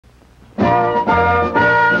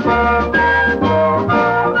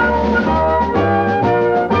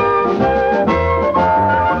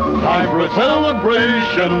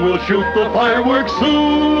celebration. We'll shoot the fireworks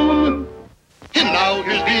soon. And now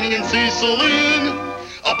here's Beany and Cecil in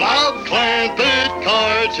a Bob Clampett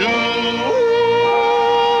cartoon.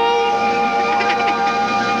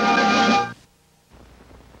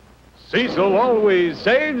 Cecil always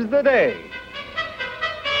saves the day.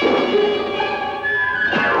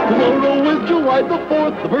 Tomorrow is July the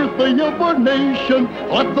 4th, the birthday of our nation.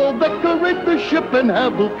 Let's all decorate the ship and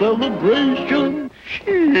have a celebration.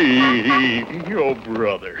 Your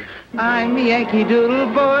brother. I'm Yankee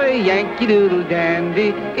Doodle Boy, Yankee Doodle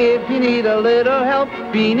Dandy. If you need a little help,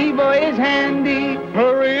 Beany Boy is handy.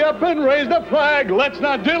 Hurry up and raise the flag. Let's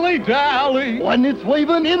not dilly-dally. When it's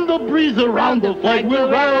waving in the breeze around the flag we'll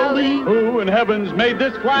rally. Who in heavens made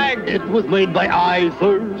this flag? It was made by I,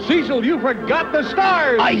 sir. Cecil, you forgot the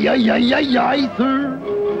stars. Aye, aye, aye, aye, aye, sir.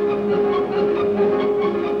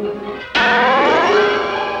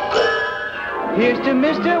 Here's to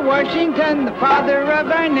Mr. Washington, the father of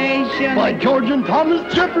our nation. By George and Thomas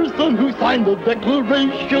Jefferson, who signed the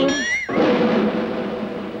Declaration.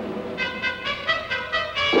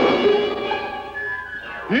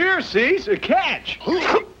 Here, Cease, a catch. I'm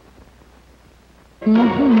a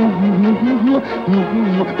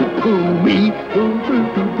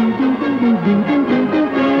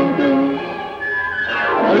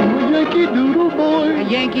Yankee Doodle Boy. A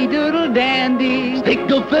Yankee Doodle Dandy. Stick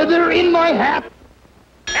the feather in my hat.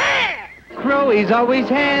 Crowie's always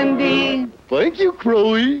handy. Thank you,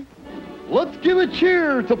 Crowy. Let's give a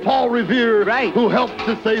cheer to Paul Revere, Right. who helped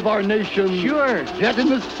to save our nation. Sure. Yet in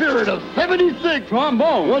the spirit of 76,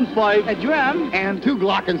 Trombone. 1 fife, A drum and 2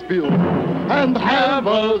 glockenspiel. And have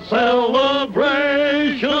a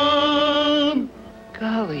celebration.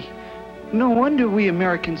 Golly, no wonder we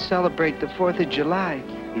Americans celebrate the 4th of July.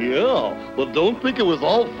 Yeah, but don't think it was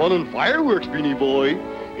all fun and fireworks, Beany Boy.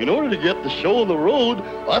 In order to get the show on the road,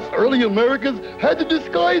 us early Americans had to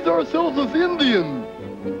disguise ourselves as Indians.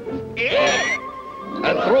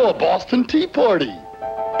 And throw a Boston Tea Party.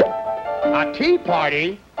 A tea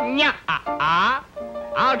party? Nya-ah-ah.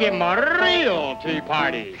 I'll give him a real tea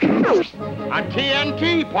party. A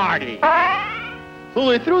TNT party. So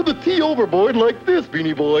they threw the tea overboard like this,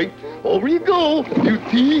 Beany Boy. Over you go, you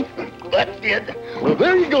tea. That's it. Well,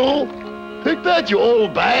 there you go. Take that, you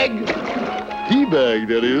old bag. Tea bag,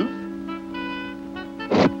 that is.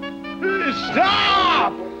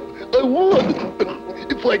 Stop! I would,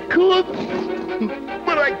 if I could,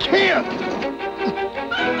 but I can't.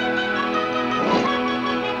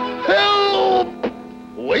 Help!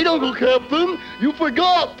 Wait, Uncle Captain, you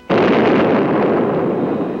forgot.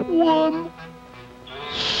 1.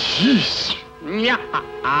 Sheesh.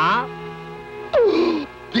 Nya-ah-ah.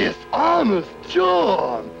 Dishonest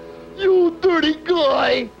John! You dirty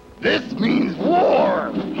guy! This means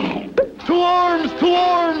war! To arms! To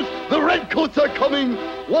arms! The redcoats are coming!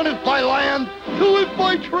 1 if by land, 2 if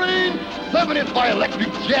by train, 7 if by electric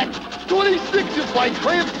jet, 26 if by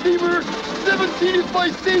tramp steamer, 17 if by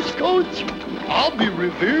stagecoach. I'll be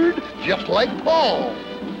revered just like Paul.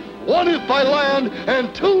 1 if by land,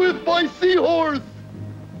 and 2 if by seahorse.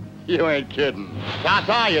 You ain't kidding.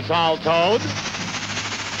 Ta-ta, you tall toad.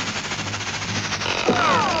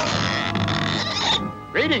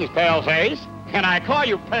 Greetings, Paleface. And I call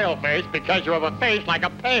you Paleface because you have a face like a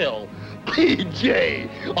pail. PJ,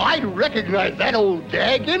 I'd recognize that old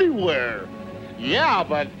dag anywhere. Yeah,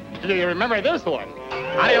 but do you remember this one?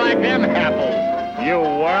 How do you like them apples, you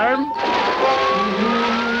worm?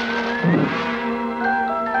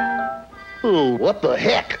 Oh, what the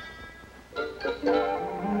heck?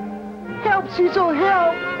 Help, Cecil,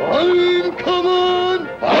 help! I'm coming!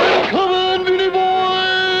 I'm coming, Beany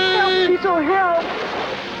Boy! Help, Cecil, help!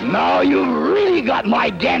 Now you've really got my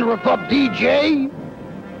dandruff up, DJ.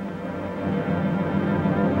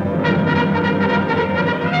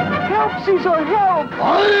 Help, Cecil, help!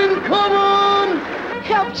 I'm coming!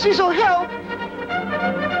 Help, Cecil, help!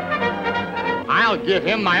 I'll give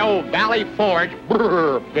him my old Valley Forge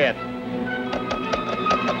brr bit.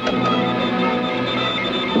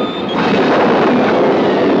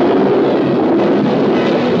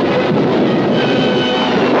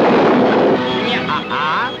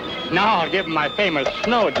 Now I'll give him my famous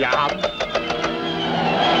snow job.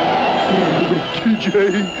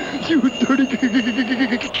 TJ, you dirty...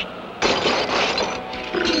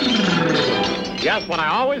 Just what I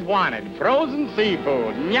always wanted, frozen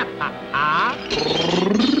seafood. Nya-ah-ah.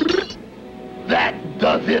 That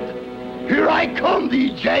does it. Here I come,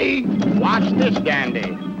 DJ. Watch this,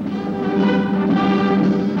 dandy.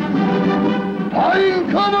 I'm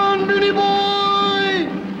coming, Beany Boy!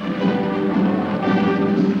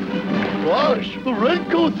 Gosh, the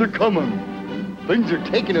redcoats are coming. Things are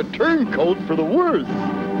taking a turncoat for the worse.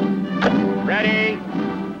 Ready?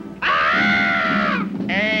 Ah!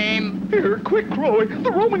 Aim. Here, quick, Roy.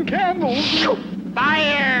 The Roman candles.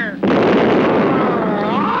 Fire!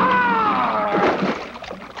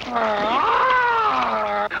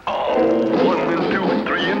 Oh, 1 and 2 and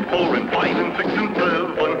 3 and 4 and 5 and 6 and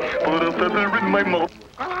 7. Put a feather in my mouth.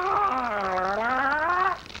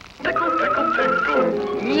 Tickle, tickle,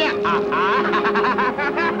 tickle.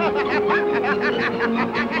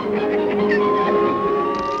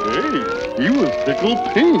 Hey, he was tickled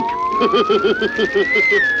pink.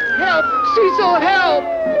 Help! Cecil, help!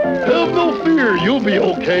 Have no fear, you'll be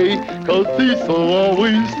okay, 'cause Cecil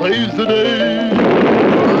always saves the day.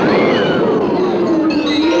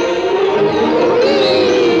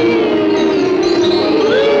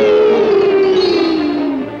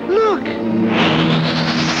 Look!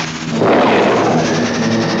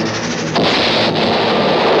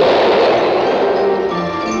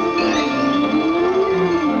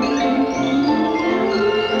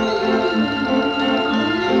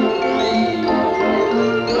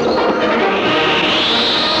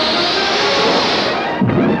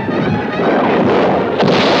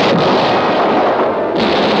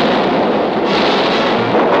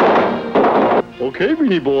 Okay,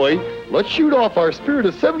 Beany Boy, let's shoot off our Spirit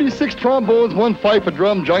of 76 trombones, 1 fife, a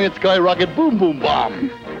drum, giant skyrocket, boom, boom,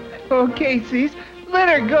 bomb. Okay, Cece, let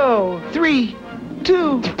her go. 3,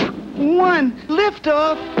 2, 1, lift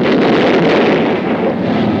off.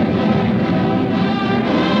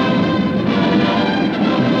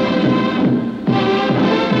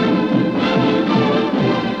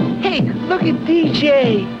 Hey, look at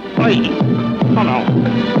DJ. Hey! Oh no!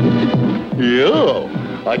 Yeah,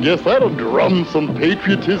 I guess that'll drum some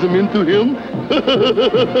patriotism into him.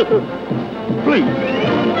 Please.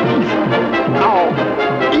 Oh!